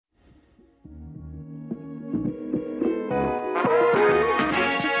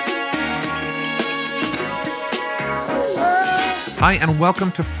Hi, and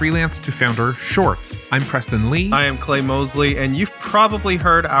welcome to Freelance to Founder Shorts. I'm Preston Lee. I am Clay Mosley, and you've probably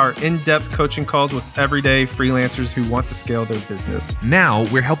heard our in-depth coaching calls with everyday freelancers who want to scale their business. Now,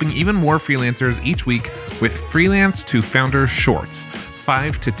 we're helping even more freelancers each week with Freelance to Founder Shorts,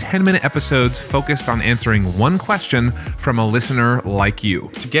 5 to 10-minute episodes focused on answering one question from a listener like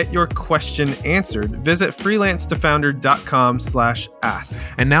you. To get your question answered, visit freelancetofounder.com/ask.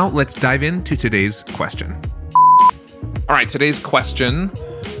 And now let's dive into today's question. All right, today's question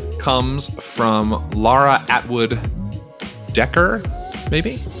comes from Laura Atwood Decker,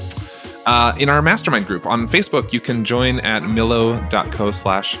 maybe? In our mastermind group on Facebook, you can join at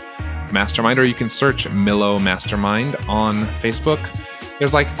millo.co/mastermind, or you can search Millo Mastermind on Facebook.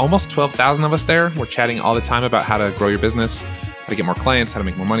 There's like almost 12,000 of us there. We're chatting all the time about how to grow your business, how to get more clients, how to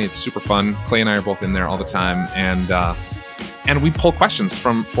make more money. It's super fun. Clay and I are both in there all the time. And we pull questions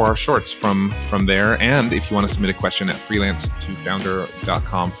for our shorts from there. And if you want to submit a question at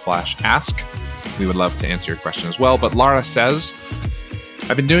freelancetofounder.com/ask, we would love to answer your question as well. But Laura says,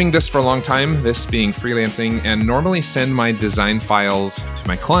 I've been doing this for a long time, this being freelancing, and normally send my design files to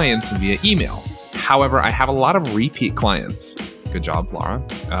my clients via email. However, I have a lot of repeat clients. Good job, Laura.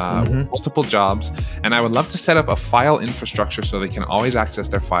 Multiple jobs. And I would love to set up a file infrastructure so they can always access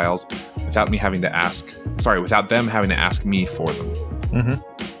their files without them having to ask me for them.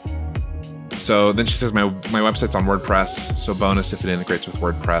 So then she says, my website's on WordPress, so bonus if it integrates with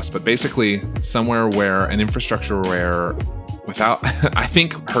WordPress. But basically somewhere where an infrastructure where I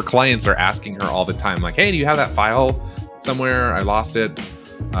think her clients are asking her all the time, like, hey, do you have that file somewhere? I lost it.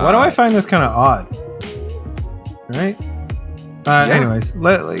 Why do I find this kind of odd? Right? Anyways,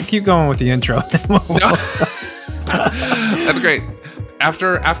 keep going with the intro. That's great.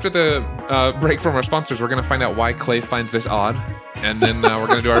 After the break from our sponsors, we're going to find out why Clay finds this odd, and then we're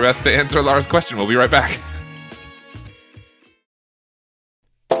going to do our best to answer Laura's question. We'll be right back.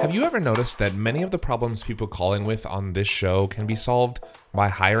 Have you ever noticed that many of the problems people call in with on this show can be solved by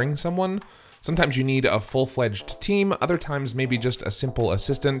hiring someone? Sometimes you need a full-fledged team, other times maybe just a simple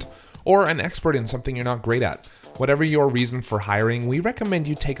assistant or an expert in something you're not great at. Whatever your reason for hiring, we recommend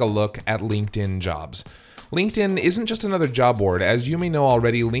you take a look at LinkedIn Jobs. LinkedIn isn't just another job board. As you may know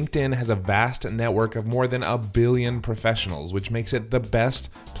already, LinkedIn has a vast network of more than 1 billion professionals, which makes it the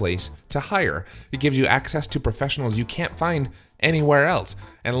best place to hire. It gives you access to professionals you can't find anywhere else.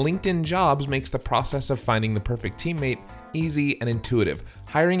 And LinkedIn Jobs makes the process of finding the perfect teammate easy and intuitive.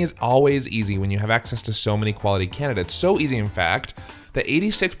 Hiring is always easy when you have access to so many quality candidates. So easy, in fact, that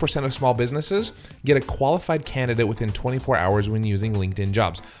 86% of small businesses get a qualified candidate within 24 hours when using LinkedIn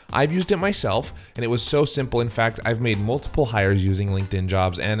Jobs. I've used it myself, and it was so simple. In fact, I've made multiple hires using LinkedIn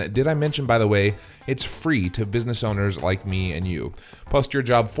Jobs. And did I mention, by the way, it's free to business owners like me and you. Post your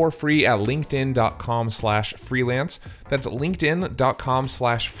job for free at linkedin.com/freelance. That's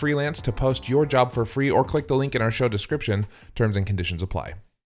linkedin.com/freelance to post your job for free, or click the link in our show description. Terms and conditions apply.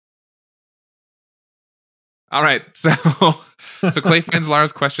 All right, so Clay finds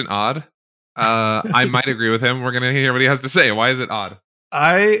Laura's question odd. I might agree with him. We're going to hear what he has to say. Why is it odd?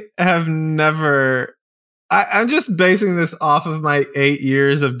 I have never... I'm just basing this off of my 8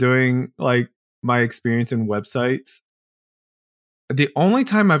 years of doing like my experience in websites. The only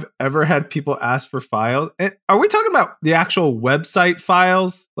time I've ever had people ask for files, and are we talking about the actual website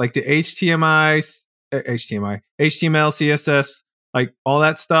files, like the HTML, CSS, like all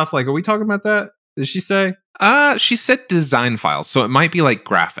that stuff? Like, are we talking about that? Did she say? She said design files, so it might be like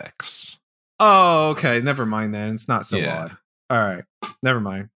graphics. Oh, okay. Never mind then. It's not so odd. All right. Never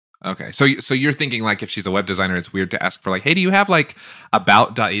mind. Okay. So you're thinking like if she's a web designer, it's weird to ask for like, hey, do you have like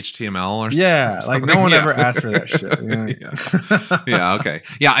about.html or something? Yeah. Like no one ever asked for that shit. Yeah. Okay.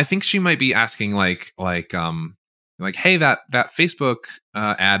 Yeah. I think she might be asking like, hey, that Facebook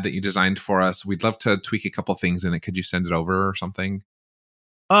ad that you designed for us, we'd love to tweak a couple things in it. Could you send it over or something?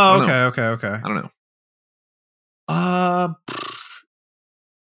 Oh, okay. I don't know.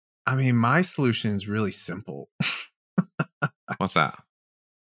 I mean, my solution is really simple. What's that?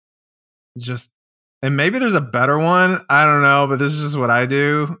 And maybe there's a better one. I don't know, but this is just what I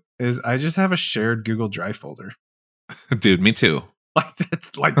do. Is I just have a shared Google Drive folder. Dude, me too. Like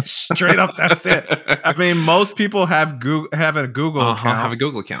that's like straight up. That's it. I mean, most people have a Google account. Have a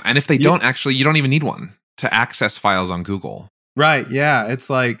Google account, and if they don't, actually, you don't even need one to access files on Google. Right? Yeah. It's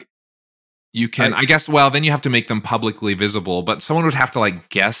like you can. I guess. Well, then you have to make them publicly visible, but someone would have to like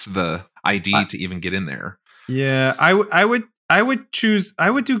guess the ID to even get in there. Yeah, I would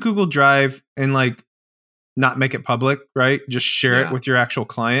do Google Drive and like not make it public, right? Just share it with your actual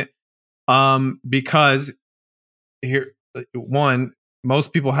client. Because here, one,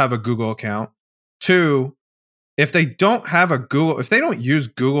 most people have a Google account. Two, if they don't have a Google, if they don't use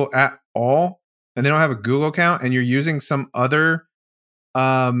Google at all, and they don't have a Google account, and you're using some other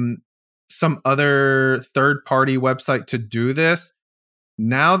third-party website to do this,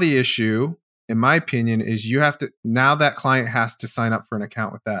 now the issue, in my opinion, is now that client has to sign up for an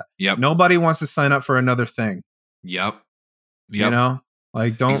account with that. Yep. Nobody wants to sign up for another thing. Yep. You know,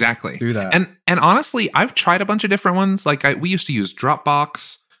 like don't exactly do that. And honestly, I've tried a bunch of different ones. Like we used to use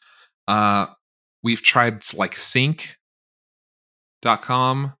Dropbox. We've tried like sync.com.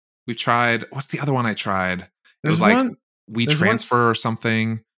 We tried, what's the other one I tried? It was like WeTransfer or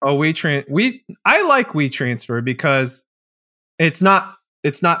something. Oh, I like WeTransfer because it's not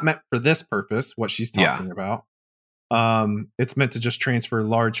meant for this purpose, what she's talking about. It's meant to just transfer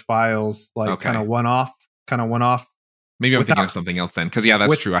large files, like kind of one off. Maybe I'm thinking of something else then. Because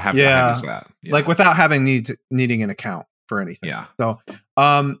that's true. I have used that. Yeah. Like without having needing an account for anything. Yeah. So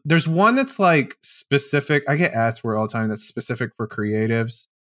there's one that's like specific. I get ads for it all the time that's specific for creatives.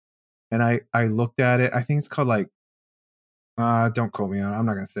 And I looked at it. I think it's called like don't quote me on it. I'm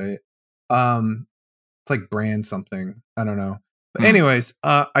not gonna say it. It's like brand something. I don't know. But anyways,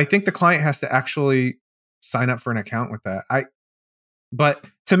 I think the client has to actually sign up for an account with that. But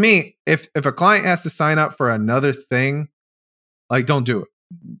to me, if a client has to sign up for another thing, like don't do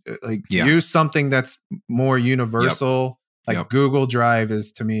it. Like use something that's more universal. Like Google Drive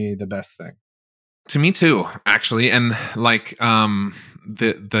is to me the best thing. To me too, actually. And like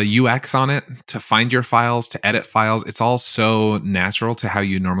the UX on it to find your files, to edit files, it's all so natural to how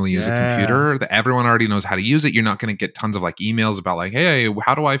you normally use a computer that everyone already knows how to use it. You're not going to get tons of like emails about like, hey,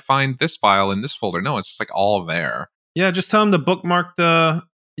 how do I find this file in this folder? No, it's just like all there. Yeah, just tell them to bookmark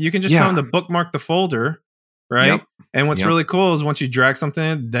you can just tell them to bookmark the folder, right? Yep. And what's really cool is once you drag something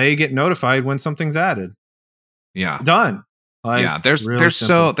in, they get notified when something's added. Yeah. Done. Like, there's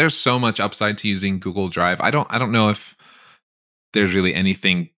so much upside to using Google Drive. I don't know if there's really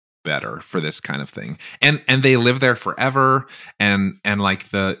anything better for this kind of thing. And they live there forever. And like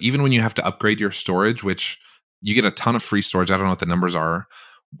even when you have to upgrade your storage, which you get a ton of free storage. I don't know what the numbers are.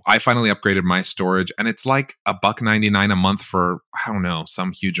 I finally upgraded my storage, and it's like $1.99 a month for, I don't know,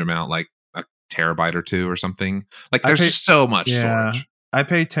 some huge amount, like a terabyte or two or something. Like there's just so much storage. I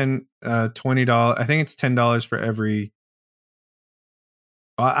pay $20. I think it's $10 for every.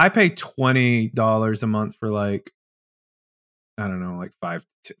 I pay $20 a month for like, I don't know, like 5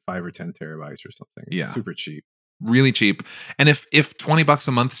 or 10 terabytes or something. It's super cheap. Really cheap. And if $20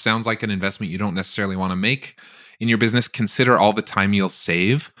 a month sounds like an investment you don't necessarily want to make in your business, consider all the time you'll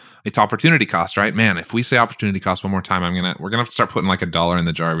save. It's opportunity cost, right? Man, if we say opportunity cost one more time, we're gonna have to start putting like $1 in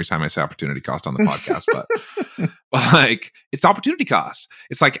the jar every time I say opportunity cost on the podcast. But like, it's opportunity cost.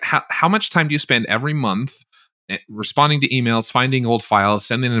 It's like how much time do you spend every month responding to emails, finding old files,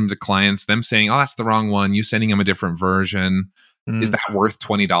 sending them to clients, them saying, "Oh, that's the wrong one," you sending them a different version. Is that worth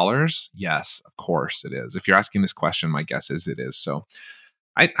 $20? Yes, of course it is. If you're asking this question, my guess is it is. So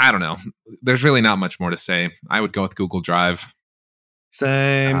I don't know. There's really not much more to say. I would go with Google Drive.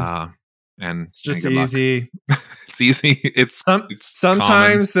 Same. And it's just easy. It's easy. It's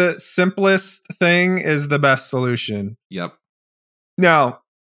sometimes common. The simplest thing is the best solution. Yep. Now,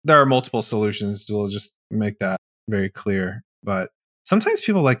 there are multiple solutions. We'll just make that very clear. But sometimes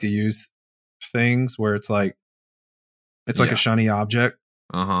people like to use things where it's like a shiny object.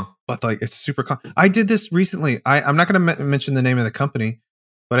 But like it's super I did this recently. I'm not going to mention the name of the company,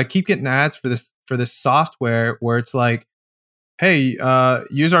 but I keep getting ads for this software where it's like, hey,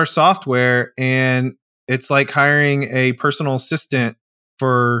 use our software, and it's like hiring a personal assistant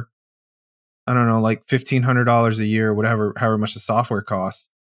for, I don't know, like $1,500 a year, however much the software costs.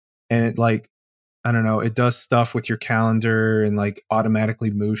 And it like, I don't know, it does stuff with your calendar and like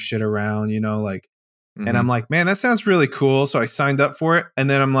automatically moves shit around, like. And I'm like, man, that sounds really cool. So I signed up for it. And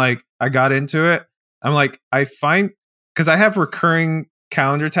then I'm like, I got into it. I'm like, because I have recurring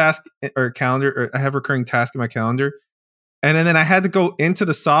I have recurring tasks in my calendar. And then I had to go into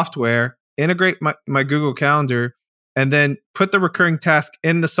the software, integrate my Google Calendar, and then put the recurring task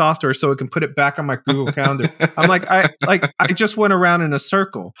in the software so it can put it back on my Google Calendar. I'm like, I just went around in a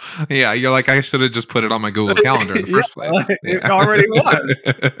circle. Yeah, you're like, I should have just put it on my Google Calendar in the first place. It already was.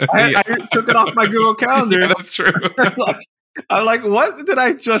 I took it off my Google Calendar. Yeah, that's true. I'm like, what did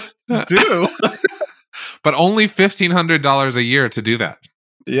I just do? But only $1,500 a year to do that.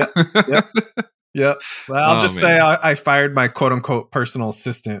 Yeah. Well, I'll just say I fired my quote unquote personal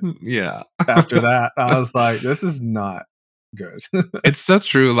assistant. Yeah. After that, I was like, this is not good. It's so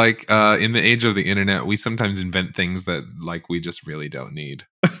true. Like in the age of the internet, we sometimes invent things that like we just really don't need.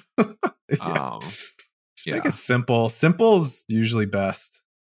 Just make it simple. Simple is usually best.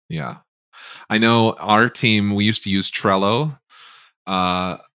 Yeah. I know our team, we used to use Trello.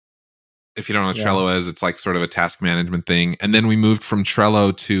 If you don't know what Trello is, it's like sort of a task management thing. And then we moved from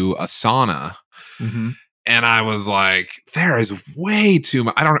Trello to Asana. Mm-hmm. And I was like, there is way too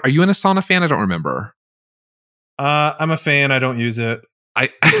much. Are you an Asana fan? I don't remember. I'm a fan. I don't use it.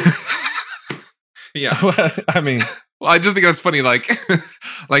 Yeah. I mean, well, I just think that's funny. Like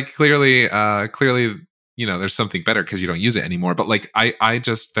clearly, there's something better because you don't use it anymore. But like,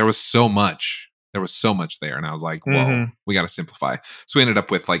 there was so much there. And I was like, whoa, we got to simplify. So we ended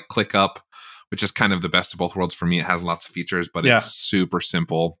up with like ClickUp, which is kind of the best of both worlds for me. It has lots of features, but it's super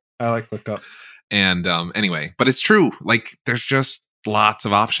simple. I like ClickUp. And anyway, but it's true. Like there's just lots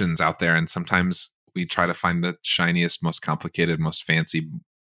of options out there. And sometimes we try to find the shiniest, most complicated, most fancy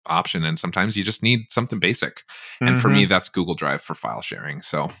option. And sometimes you just need something basic. And for me, that's Google Drive for file sharing.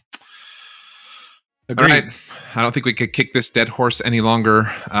 So, Agreed. All right. I don't think we could kick this dead horse any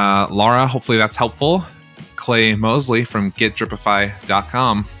longer. Laura, hopefully that's helpful. Clay Mosley from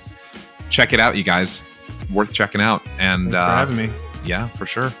getdripify.com. Check it out, you guys. Worth checking out. And thanks for having me. Yeah, for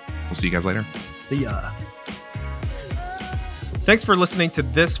sure. We'll see you guys later. See ya. Thanks for listening to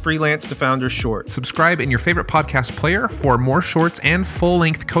this Freelance to Founder short. Subscribe in your favorite podcast player for more shorts and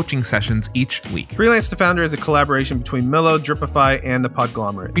full-length coaching sessions each week. Freelance to Founder is a collaboration between Millo, Dripify, and the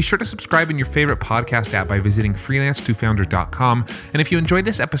Podglomerate. Be sure to subscribe in your favorite podcast app by visiting freelancetofounder.com. And if you enjoyed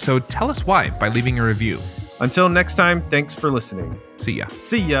this episode, tell us why by leaving a review. Until next time, thanks for listening. See ya.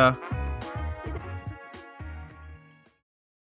 See ya.